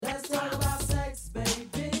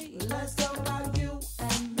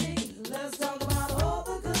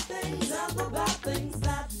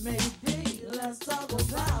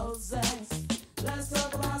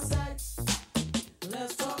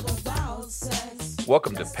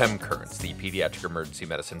Welcome to PEM Currents, the Pediatric Emergency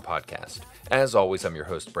Medicine podcast. As always, I'm your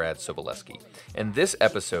host, Brad Sobolewski, and this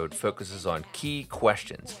episode focuses on key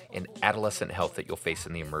questions in adolescent health that you'll face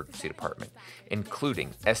in the emergency department,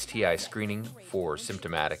 including STI screening for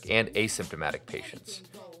symptomatic and asymptomatic patients,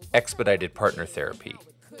 expedited partner therapy,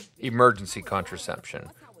 emergency contraception,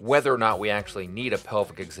 whether or not we actually need a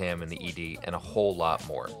pelvic exam in the ED, and a whole lot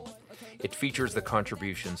more. It features the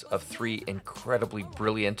contributions of three incredibly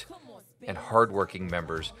brilliant and hardworking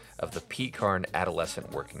members of the PCARN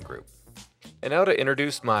Adolescent Working Group. And now to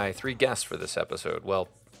introduce my three guests for this episode. Well,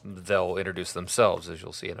 they'll introduce themselves, as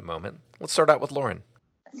you'll see in a moment. Let's start out with Lauren.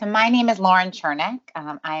 So my name is Lauren Chernick.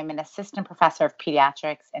 I am an assistant professor of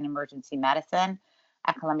pediatrics and emergency medicine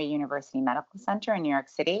at Columbia University Medical Center in New York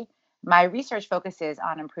City. My research focuses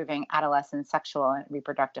on improving adolescent sexual and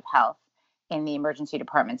reproductive health in the emergency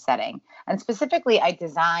department setting. And specifically, I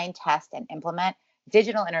design, test, and implement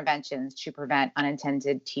digital interventions to prevent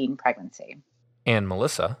unintended teen pregnancy. And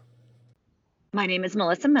Melissa. My name is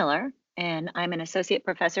Melissa Miller, and I'm an associate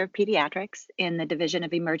professor of pediatrics in the Division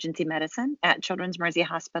of Emergency Medicine at Children's Mercy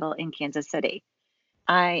Hospital in Kansas City.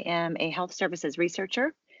 I am a health services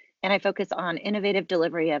researcher, and I focus on innovative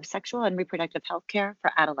delivery of sexual and reproductive health care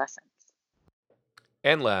for adolescents.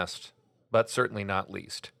 And last, but certainly not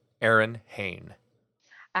least, Erin Hain.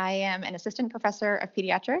 I am an assistant professor of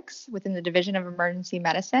pediatrics within the Division of Emergency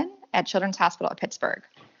Medicine at Children's Hospital of Pittsburgh.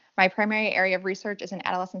 My primary area of research is in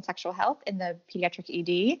adolescent sexual health in the pediatric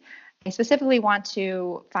ED. I specifically want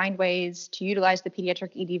to find ways to utilize the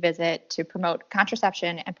pediatric ED visit to promote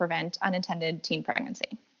contraception and prevent unintended teen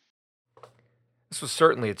pregnancy. This was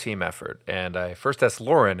certainly a team effort, and I first asked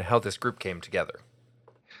Lauren how this group came together.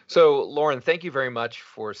 So, Lauren, thank you very much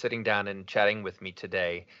for sitting down and chatting with me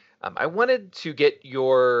today. I wanted to get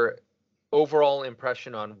your overall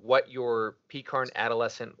impression on what your PCARN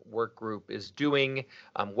Adolescent Work Group is doing,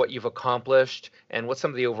 what you've accomplished, and what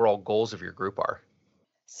some of the overall goals of your group are.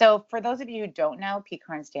 So for those of you who don't know,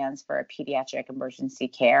 PCARN stands for Pediatric Emergency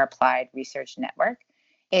Care Applied Research Network.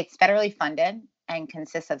 It's federally funded and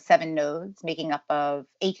consists of 7 nodes making up of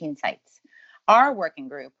 18 sites. Our working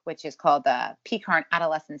group, which is called the PCARN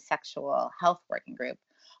Adolescent Sexual Health Working Group,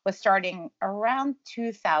 was starting around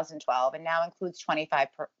 2012 and now includes 25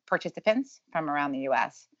 participants from around the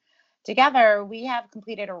U.S. Together, we have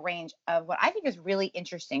completed a range of what I think is really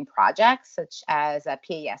interesting projects, such as a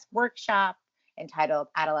PAS workshop entitled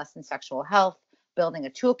Adolescent Sexual Health, building a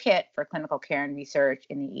toolkit for clinical care and research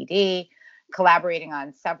in the ED, collaborating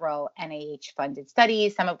on several NIH-funded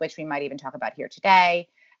studies, some of which we might even talk about here today,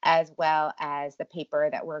 as well as the paper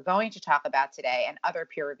that we're going to talk about today and other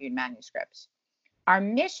peer-reviewed manuscripts. Our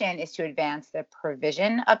mission is to advance the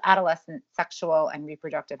provision of adolescent sexual and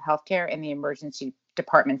reproductive health care in the emergency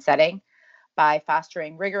department setting by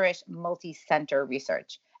fostering rigorous multi-center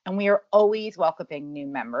research. And we are always welcoming new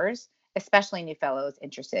members, especially new fellows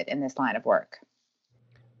interested in this line of work.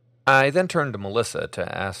 I then turned to Melissa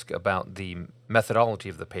to ask about the methodology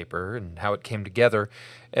of the paper and how it came together,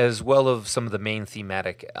 as well as some of the main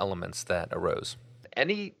thematic elements that arose.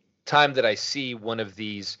 Any time that I see one of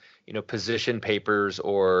these position papers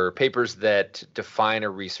or papers that define a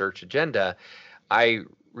research agenda, I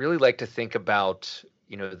really like to think about,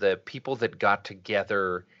 the people that got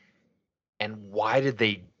together and why did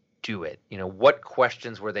they do it? What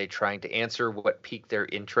questions were they trying to answer? What piqued their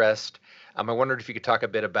interest? I wondered if you could talk a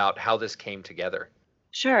bit about how this came together.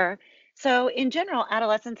 Sure. So in general,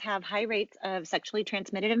 adolescents have high rates of sexually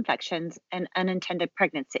transmitted infections and unintended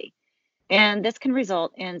pregnancy. And this can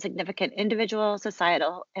result in significant individual,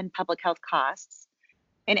 societal, and public health costs.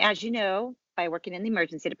 And as you know, by working in the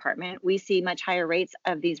emergency department, we see much higher rates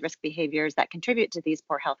of these risk behaviors that contribute to these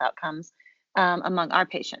poor health outcomes among our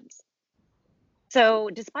patients. So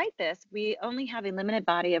despite this, we only have a limited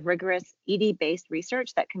body of rigorous ED-based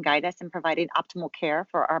research that can guide us in providing optimal care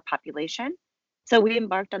for our population. So we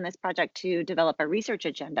embarked on this project to develop a research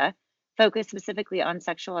agenda focused specifically on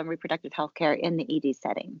sexual and reproductive health care in the ED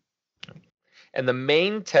setting. And the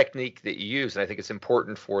main technique that you use, and I think it's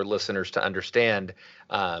important for listeners to understand,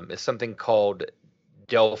 is something called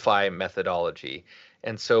Delphi methodology.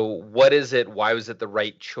 And so what is it? Why was it the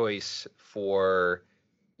right choice for,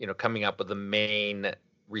 coming up with the main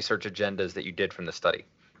research agendas that you did from the study?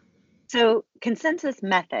 So consensus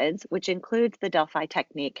methods, which includes the Delphi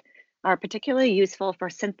technique, are particularly useful for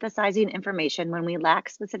synthesizing information when we lack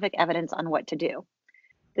specific evidence on what to do.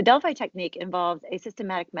 The Delphi technique involves a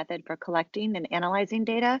systematic method for collecting and analyzing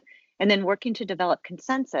data, and then working to develop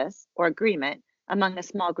consensus or agreement among a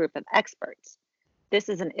small group of experts. This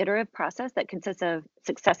is an iterative process that consists of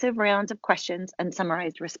successive rounds of questions and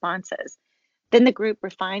summarized responses. Then the group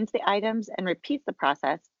refines the items and repeats the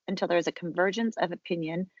process until there is a convergence of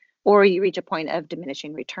opinion or you reach a point of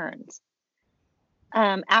diminishing returns.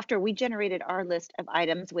 After we generated our list of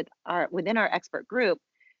items within our expert group,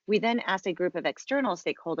 we then asked a group of external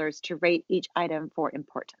stakeholders to rate each item for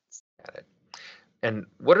importance. Got it. And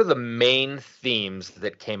what are the main themes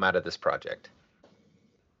that came out of this project?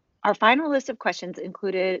 Our final list of questions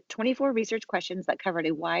included 24 research questions that covered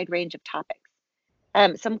a wide range of topics.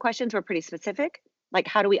 Some questions were pretty specific, like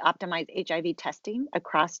how do we optimize HIV testing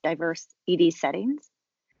across diverse ED settings?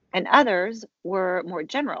 And others were more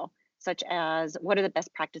general, such as what are the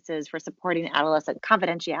best practices for supporting adolescent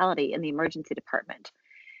confidentiality in the emergency department?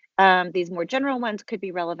 These more general ones could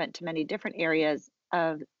be relevant to many different areas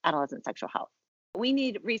of adolescent sexual health. We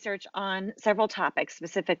need research on several topics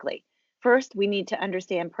specifically. First, we need to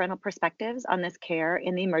understand parental perspectives on this care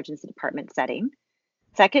in the emergency department setting.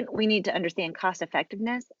 Second, we need to understand cost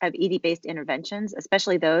effectiveness of ED-based interventions,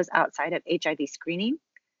 especially those outside of HIV screening.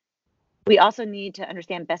 We also need to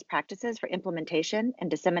understand best practices for implementation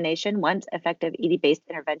and dissemination once effective ED-based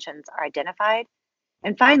interventions are identified.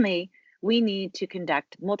 And finally, we need to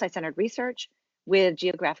conduct multi-centered research with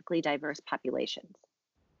geographically diverse populations.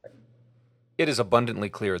 It is abundantly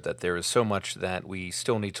clear that there is so much that we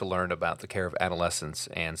still need to learn about the care of adolescents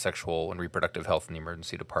and sexual and reproductive health in the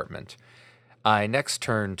emergency department. I next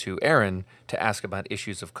turn to Aaron to ask about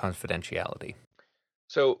issues of confidentiality.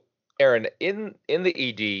 So, Aaron, in the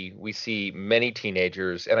ED, we see many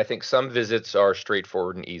teenagers, and I think some visits are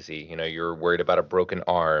straightforward and easy. You're worried about a broken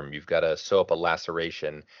arm, you've got to sew up a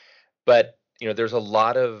laceration, but there's a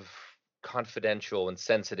lot of confidential and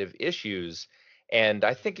sensitive issues, and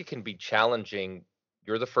I think it can be challenging.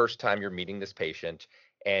 You're the first time you're meeting this patient,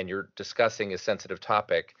 and you're discussing a sensitive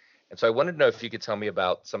topic. And so I wanted to know if you could tell me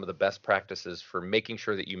about some of the best practices for making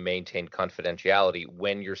sure that you maintain confidentiality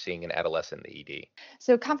when you're seeing an adolescent in the ED.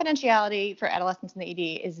 So confidentiality for adolescents in the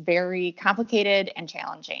ED is very complicated and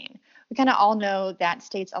challenging. We kind of all know that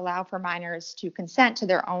states allow for minors to consent to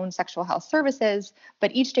their own sexual health services,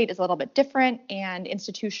 but each state is a little bit different and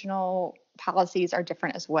institutional policies are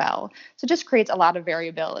different as well. So it just creates a lot of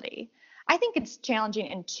variability. I think it's challenging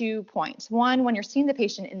in 2 points. One, when you're seeing the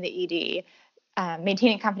patient in the ED,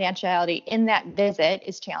 maintaining confidentiality in that visit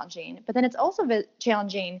is challenging, but then it's also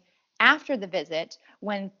challenging after the visit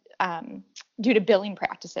when due to billing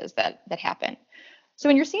practices that happen. So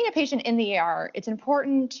when you're seeing a patient in the ER, it's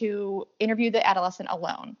important to interview the adolescent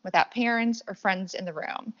alone without parents or friends in the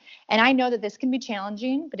room. And I know that this can be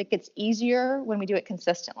challenging, but it gets easier when we do it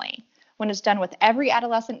consistently. When it's done with every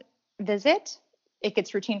adolescent visit, it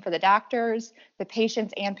gets routine for the doctors, the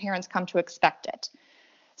patients, and parents come to expect it.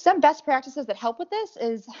 Some best practices that help with this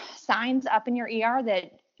is signs up in your ER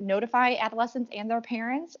that notify adolescents and their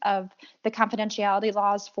parents of the confidentiality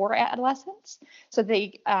laws for adolescents, so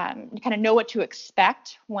they kind of know what to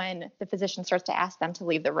expect when the physician starts to ask them to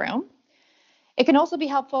leave the room. It can also be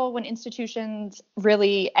helpful when institutions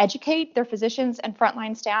really educate their physicians and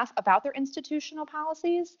frontline staff about their institutional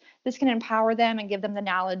policies. This can empower them and give them the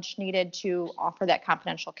knowledge needed to offer that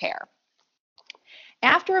confidential care.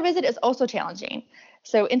 After a visit is also challenging.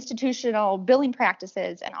 So institutional billing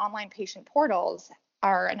practices and online patient portals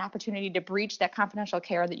are an opportunity to breach that confidential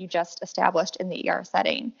care that you just established in the ER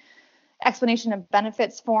setting. Explanation of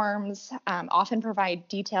benefits forms often provide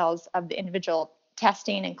details of the individual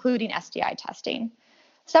testing, including STI testing.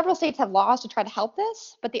 Several states have laws to try to help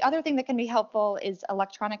this, but the other thing that can be helpful is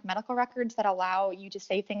electronic medical records that allow you to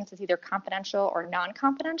say things as either confidential or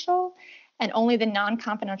non-confidential, and only the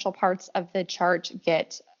non-confidential parts of the chart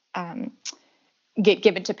get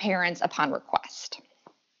given to parents upon request.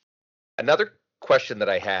 Another question that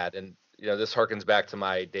I had, and this harkens back to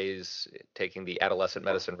my days taking the adolescent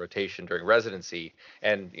medicine rotation during residency,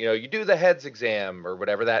 and you do the HEDS exam or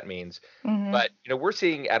whatever that means, but we're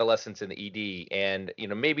seeing adolescents in the ED, and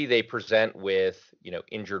maybe they present with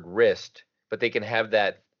injured wrist, but they can have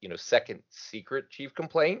that second secret chief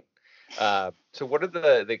complaint. So what are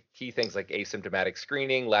the key things like asymptomatic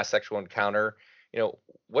screening, last sexual encounter?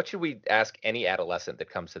 What should we ask any adolescent that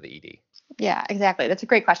comes to the ED? Yeah, exactly. That's a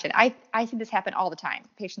great question. I see this happen all the time.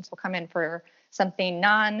 Patients will come in for something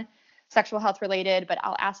non-sexual health related, but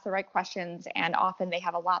I'll ask the right questions, and often they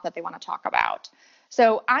have a lot that they want to talk about.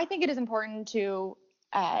 So I think it is important to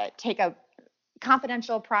take a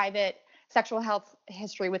confidential, private sexual health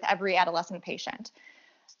history with every adolescent patient.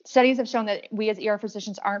 Studies have shown that we as ER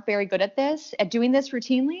physicians aren't very good at doing this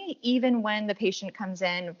routinely, even when the patient comes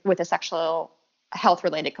in with a sexual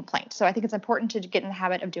health-related complaint. So I think it's important to get in the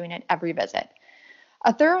habit of doing it every visit.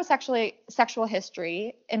 A thorough sexual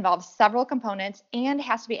history involves several components and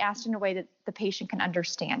has to be asked in a way that the patient can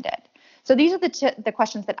understand it. So these are the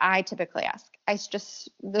questions that I typically ask.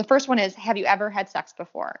 The first one is, have you ever had sex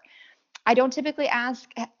before? I don't typically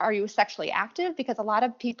ask, are you sexually active? Because a lot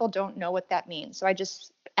of people don't know what that means. So I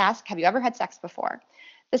just ask, have you ever had sex before?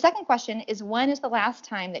 The second question is, when is the last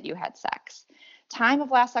time that you had sex? Time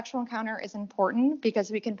of last sexual encounter is important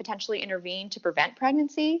because we can potentially intervene to prevent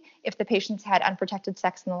pregnancy if the patient's had unprotected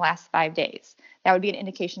sex in the last 5 days. That would be an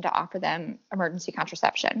indication to offer them emergency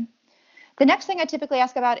contraception. The next thing I typically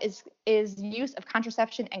ask about is use of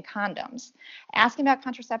contraception and condoms. Asking about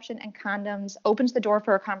contraception and condoms opens the door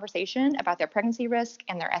for a conversation about their pregnancy risk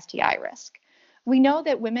and their STI risk. We know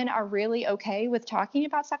that women are really okay with talking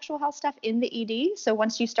about sexual health stuff in the ED. So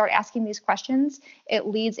once you start asking these questions, it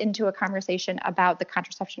leads into a conversation about the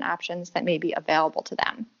contraception options that may be available to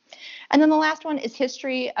them. And then the last one is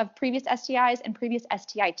history of previous STIs and previous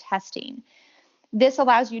STI testing. This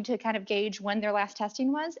allows you to kind of gauge when their last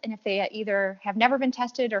testing was, and if they either have never been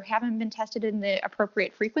tested or haven't been tested in the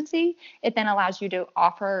appropriate frequency, it then allows you to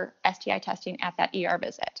offer STI testing at that ER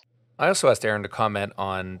visit. I also asked Erin to comment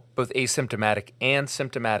on both asymptomatic and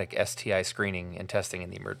symptomatic STI screening and testing in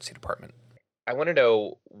the emergency department. I want to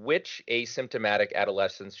know which asymptomatic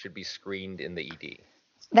adolescents should be screened in the ED.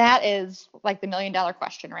 That is like the $1 million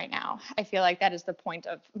question right now. I feel like that is the point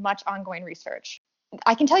of much ongoing research.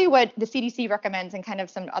 I can tell you what the CDC recommends and kind of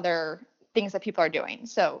some other things that people are doing.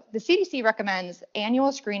 So the CDC recommends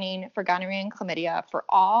annual screening for gonorrhea and chlamydia for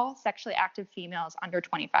all sexually active females under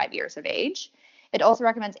 25 years of age. It also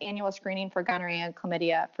recommends annual screening for gonorrhea and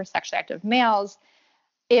chlamydia for sexually active males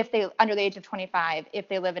if they under the age of 25, if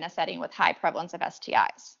they live in a setting with high prevalence of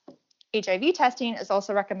STIs. HIV testing is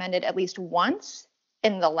also recommended at least once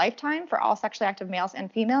in the lifetime for all sexually active males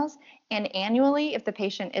and females, and annually if the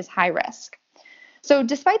patient is high risk. So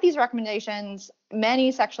despite these recommendations,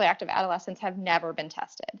 many sexually active adolescents have never been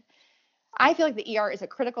tested. I feel like the ER is a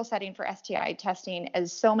critical setting for STI testing,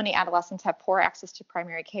 as so many adolescents have poor access to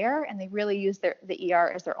primary care, and they really use the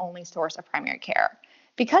ER as their only source of primary care.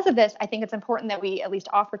 Because of this, I think it's important that we at least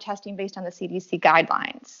offer testing based on the CDC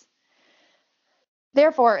guidelines.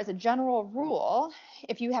 Therefore, as a general rule,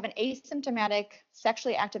 if you have an asymptomatic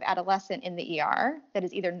sexually active adolescent in the ER that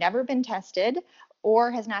has either never been tested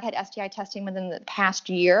or has not had STI testing within the past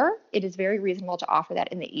year, it is very reasonable to offer that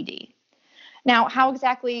in the ED. Now, how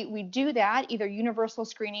exactly we do that, either universal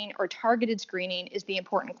screening or targeted screening, is the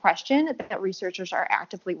important question that researchers are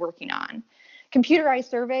actively working on. Computerized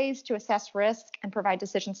surveys to assess risk and provide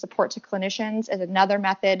decision support to clinicians is another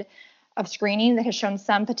method of screening that has shown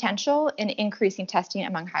some potential in increasing testing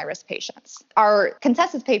among high-risk patients. Our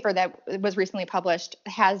consensus paper that was recently published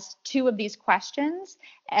has 2 of these questions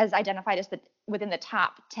as identified as within the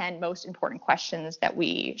top 10 most important questions that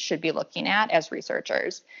we should be looking at as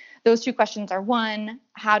researchers. Those 2 questions are: 1,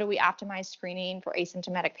 how do we optimize screening for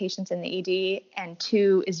asymptomatic patients in the ED? And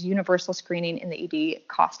 2, is universal screening in the ED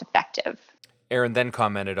cost effective? Erin then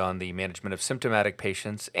commented on the management of symptomatic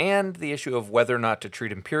patients and the issue of whether or not to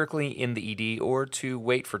treat empirically in the ED or to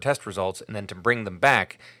wait for test results and then to bring them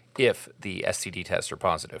back if the STD tests are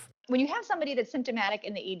positive. When you have somebody that's symptomatic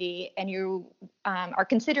in the ED and you are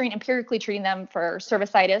considering empirically treating them for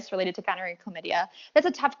cervicitis related to gonorrhea and chlamydia, that's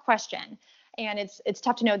a tough question. And it's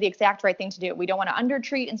tough to know the exact right thing to do. We don't want to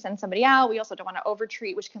undertreat and send somebody out. We also don't want to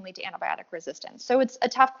overtreat, which can lead to antibiotic resistance. So it's a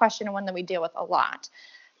tough question and one that we deal with a lot.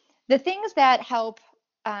 The things that help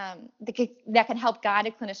that can help guide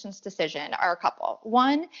a clinician's decision are a couple.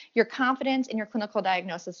 1, your confidence in your clinical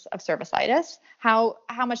diagnosis of cervicitis. How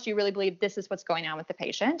much do you really believe this is what's going on with the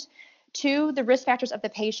patient? 2, the risk factors of the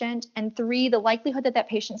patient. And 3, the likelihood that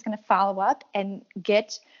patient is going to follow up and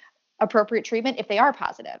get appropriate treatment if they are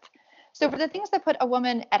positive. So for the things that put a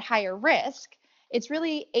woman at higher risk, it's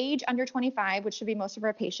really age under 25, which should be most of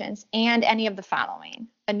our patients, and any of the following: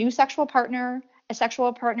 a new sexual partner, a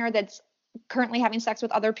sexual partner that's currently having sex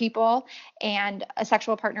with other people, and a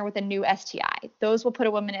sexual partner with a new STI. Those will put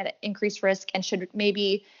a woman at increased risk and should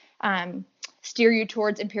maybe steer you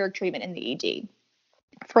towards empiric treatment in the ED.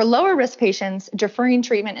 For lower risk patients, deferring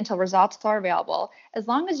treatment until results are available, as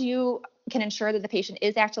long as you can ensure that the patient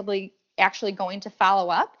is actually going to follow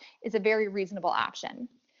up, is a very reasonable option.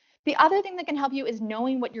 The other thing that can help you is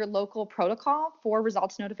knowing what your local protocol for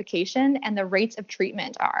results notification and the rates of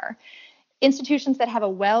treatment are. Institutions that have a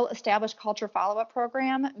well-established culture follow-up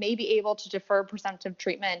program may be able to defer presumptive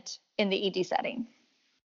treatment in the ED setting.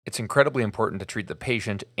 It's incredibly important to treat the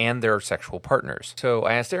patient and their sexual partners. So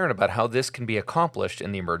I asked Erin about how this can be accomplished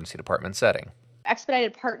in the emergency department setting.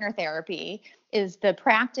 Expedited partner therapy is the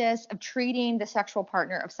practice of treating the sexual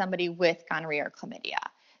partner of somebody with gonorrhea or chlamydia.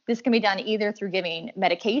 This can be done either through giving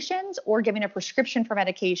medications or giving a prescription for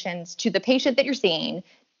medications to the patient that you're seeing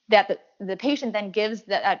that the patient then gives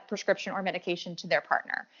that prescription or medication to their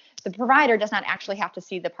partner. The provider does not actually have to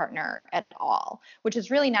see the partner at all, which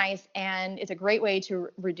is really nice, and it's a great way to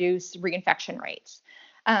reduce reinfection rates.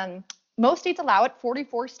 Most states allow it.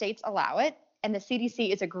 44 states allow it, and the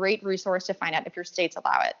CDC is a great resource to find out if your states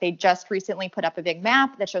allow it. They just recently put up a big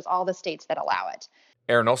map that shows all the states that allow it.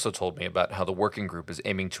 Erin also told me about how the working group is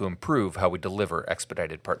aiming to improve how we deliver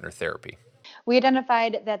expedited partner therapy. We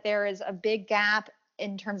identified that there is a big gap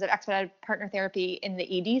in terms of expedited partner therapy in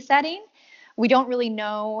the ED setting. We don't really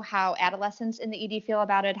know how adolescents in the ED feel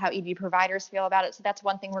about it, how ED providers feel about it. So that's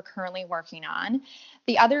one thing we're currently working on.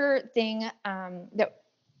 The other thing that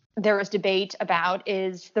there is debate about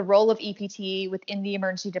is the role of EPT within the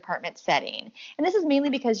emergency department setting. And this is mainly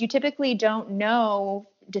because you typically don't know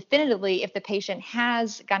definitively if the patient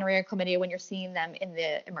has gonorrhea or chlamydia when you're seeing them in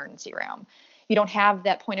the emergency room. You don't have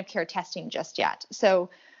that point of care testing just yet. So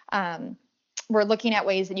we're looking at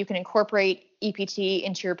ways that you can incorporate EPT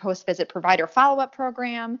into your post-visit provider follow-up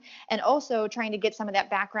program, and also trying to get some of that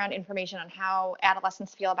background information on how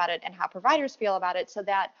adolescents feel about it and how providers feel about it, so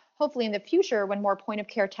that hopefully in the future, when more point of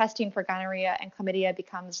care testing for gonorrhea and chlamydia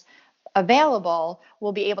becomes available,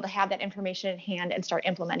 we'll be able to have that information in hand and start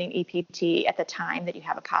implementing EPT at the time that you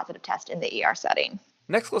have a positive test in the ER setting.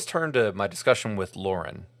 Next, let's turn to my discussion with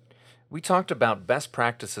Lauren. We talked about best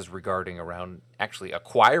practices regarding around actually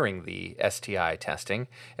acquiring the STI testing,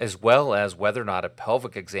 as well as whether or not a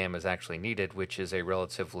pelvic exam is actually needed, which is a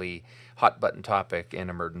relatively hot button topic in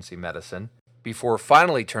emergency medicine, before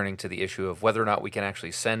finally turning to the issue of whether or not we can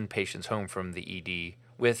actually send patients home from the ED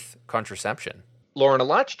with contraception. Lauren, a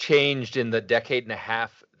lot's changed in the decade and a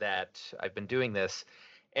half that I've been doing this.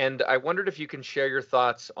 And I wondered if you can share your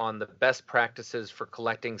thoughts on the best practices for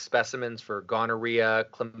collecting specimens for gonorrhea,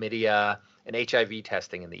 chlamydia, and HIV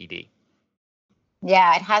testing in the ED.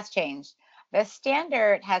 Yeah, it has changed. The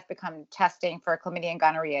standard has become testing for chlamydia and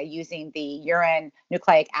gonorrhea using the urine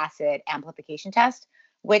nucleic acid amplification test,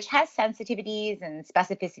 which has sensitivities and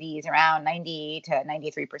specificities around 90 to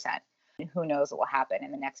 93%. Who knows what will happen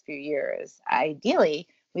in the next few years? Ideally,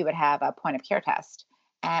 we would have a point of care test.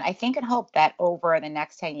 And I think and hope that over the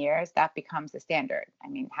next 10 years, that becomes the standard. I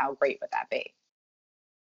mean, how great would that be?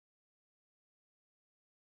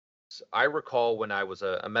 I recall when I was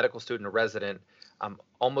a medical student, a resident,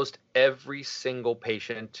 almost every single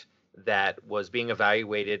patient that was being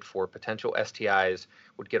evaluated for potential STIs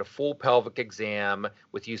would get a full pelvic exam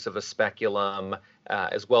with use of a speculum,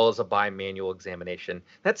 as well as a bimanual examination.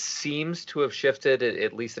 That seems to have shifted,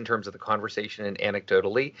 at least in terms of the conversation and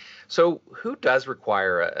anecdotally. So who does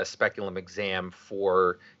require a speculum exam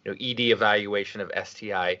for ED evaluation of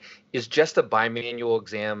STI? Is just a bimanual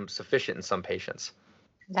exam sufficient in some patients?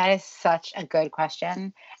 That is such a good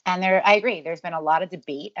question. And I agree, there's been a lot of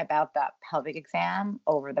debate about the pelvic exam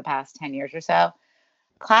over the past 10 years or so.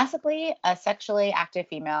 Classically, a sexually active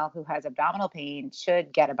female who has abdominal pain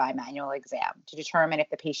should get a bimanual exam to determine if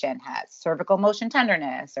the patient has cervical motion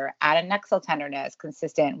tenderness or adnexal tenderness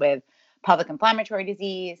consistent with pelvic inflammatory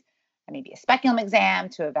disease, and maybe a speculum exam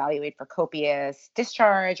to evaluate for copious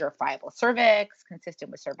discharge or friable cervix consistent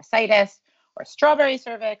with cervicitis, or strawberry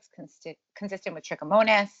cervix consistent with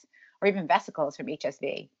trichomonas, or even vesicles from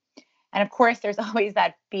HSV. And of course, there's always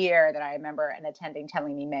that fear that I remember an attending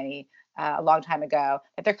telling me a long time ago,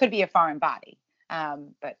 that there could be a foreign body,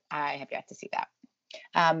 but I have yet to see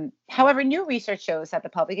that. However, new research shows that the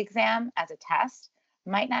pelvic exam as a test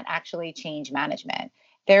might not actually change management.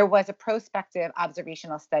 There was a prospective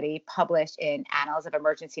observational study published in Annals of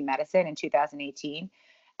Emergency Medicine in 2018,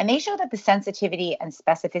 and they show that the sensitivity and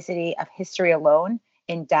specificity of history alone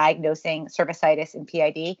in diagnosing cervicitis and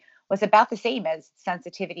PID was about the same as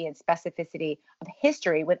sensitivity and specificity of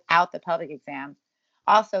history without the pelvic exam.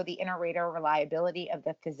 Also, the inter-rater reliability of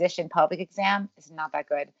the physician pelvic exam is not that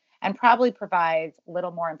good and probably provides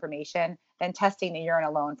little more information than testing the urine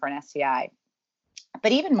alone for an STI.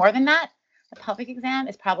 But even more than that, the pelvic exam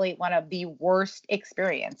is probably one of the worst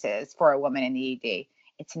experiences for a woman in the ED.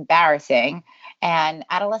 It's embarrassing. And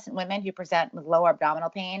adolescent women who present with lower abdominal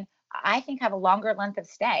pain, I think, have a longer length of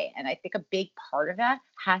stay. And I think a big part of that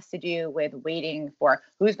has to do with waiting for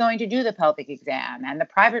who's going to do the pelvic exam and the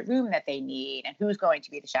private room that they need and who's going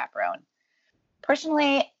to be the chaperone.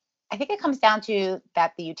 Personally, I think it comes down to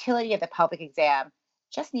that the utility of the pelvic exam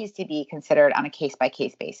just needs to be considered on a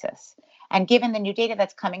case-by-case basis. And given the new data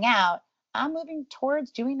that's coming out, I'm moving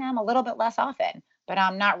towards doing them a little bit less often, but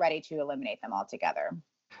I'm not ready to eliminate them altogether.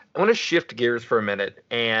 I want to shift gears for a minute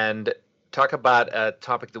and talk about a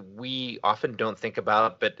topic that we often don't think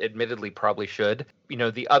about, but admittedly probably should.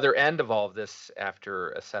 The other end of all of this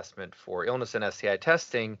after assessment for illness and STI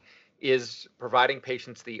testing is providing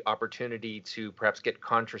patients the opportunity to perhaps get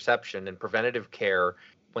contraception and preventative care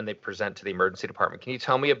when they present to the emergency department. Can you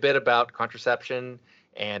tell me a bit about contraception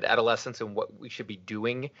and adolescents and what we should be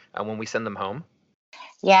doing when we send them home?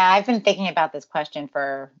 Yeah, I've been thinking about this question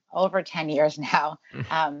for over 10 years now.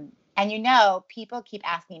 And people keep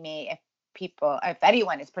asking me if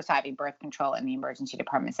anyone is prescribing birth control in the emergency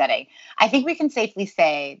department setting. I think we can safely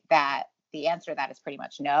say that the answer to that is pretty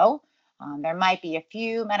much no. There might be a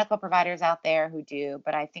few medical providers out there who do,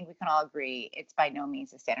 but I think we can all agree it's by no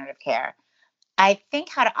means the standard of care. I think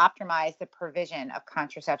how to optimize the provision of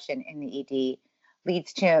contraception in the ED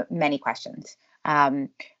leads to many questions.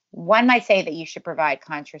 One might say that you should provide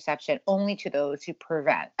contraception only to those who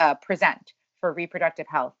present for reproductive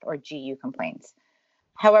health or GU complaints.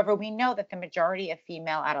 However, we know that the majority of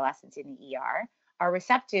female adolescents in the ER are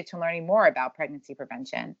receptive to learning more about pregnancy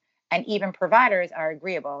prevention, and even providers are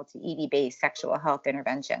agreeable to ED-based sexual health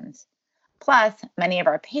interventions. Plus, many of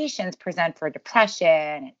our patients present for depression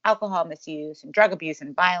and alcohol misuse and drug abuse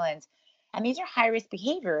and violence, and these are high-risk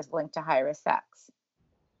behaviors linked to high-risk sex.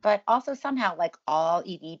 But also somehow, like all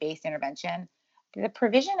ED-based intervention, the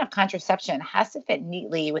provision of contraception has to fit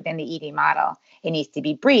neatly within the ED model. It needs to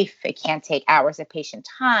be brief. It can't take hours of patient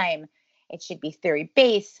time. It should be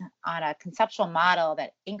theory-based on a conceptual model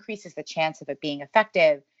that increases the chance of it being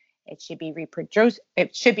effective. It should be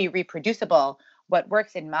reproducible. What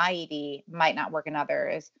works in my ED might not work in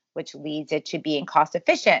others, which leads it to being cost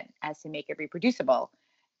efficient as to make it reproducible.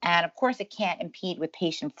 And of course, it can't impede with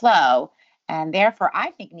patient flow. And therefore,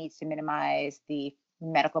 I think needs to minimize the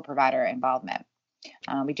medical provider involvement.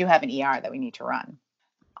 We do have an ER that we need to run.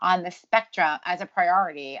 On the spectrum, as a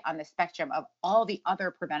priority, on the spectrum of all the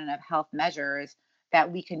other preventative health measures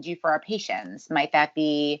that we can do for our patients, might that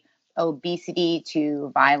be obesity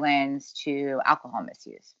to violence to alcohol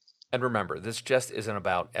misuse? And remember, this just isn't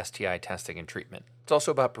about STI testing and treatment. It's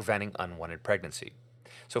also about preventing unwanted pregnancy.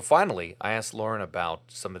 So finally, I asked Lauren about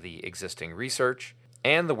some of the existing research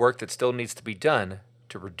and the work that still needs to be done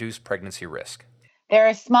to reduce pregnancy risk. There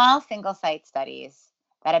are small single-site studies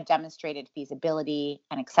that have demonstrated feasibility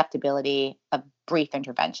and acceptability of brief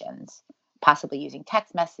interventions, possibly using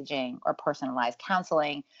text messaging or personalized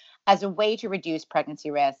counseling as a way to reduce pregnancy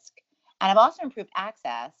risk, and have also improved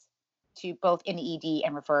access to both in the ED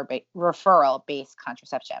and referral-based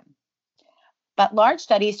contraception. But large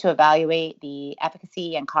studies to evaluate the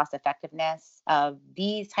efficacy and cost-effectiveness of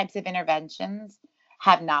these types of interventions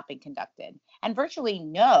have not been conducted. And virtually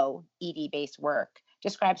no ED-based work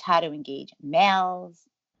describes how to engage males,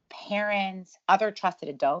 parents, other trusted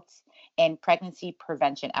adults in pregnancy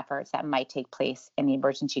prevention efforts that might take place in the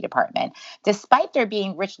emergency department, despite there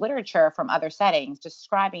being rich literature from other settings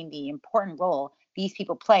describing the important role these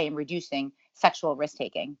people play in reducing sexual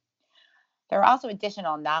risk-taking. There are also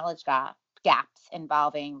additional knowledge gaps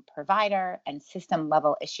involving provider and system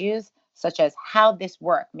level issues, such as how this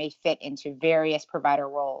work may fit into various provider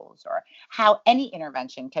roles, or how any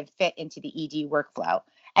intervention can fit into the ED workflow,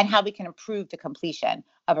 and how we can improve the completion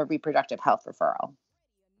of a reproductive health referral.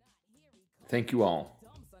 Thank you all.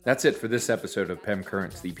 That's it for this episode of PEM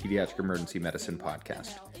Currents, the Pediatric Emergency Medicine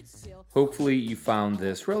Podcast. Hopefully you found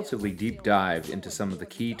this relatively deep dive into some of the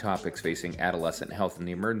key topics facing adolescent health in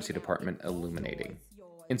the emergency department illuminating.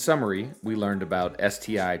 In summary, we learned about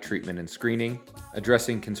STI treatment and screening,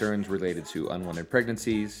 addressing concerns related to unwanted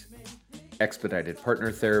pregnancies, expedited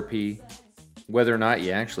partner therapy, whether or not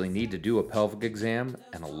you actually need to do a pelvic exam,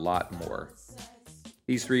 and a lot more.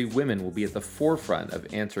 These three women will be at the forefront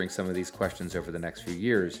of answering some of these questions over the next few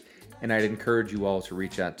years, and I'd encourage you all to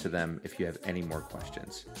reach out to them if you have any more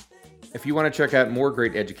questions. If you want to check out more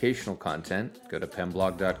great educational content, go to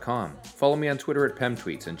pemblog.com. Follow me on Twitter at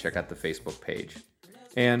PemTweets and check out the Facebook page.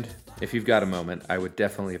 And if you've got a moment, I would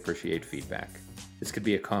definitely appreciate feedback. This could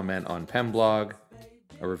be a comment on PemBlog,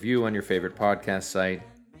 a review on your favorite podcast site,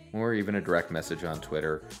 or even a direct message on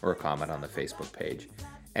Twitter or a comment on the Facebook page.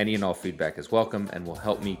 Any and all feedback is welcome and will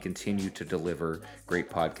help me continue to deliver great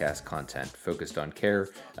podcast content focused on care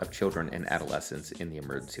of children and adolescents in the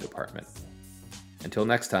emergency department. Until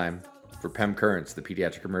next time, for PEM Currents, the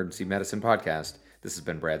Pediatric Emergency Medicine Podcast, this has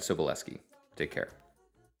been Brad Sobolewski. Take care.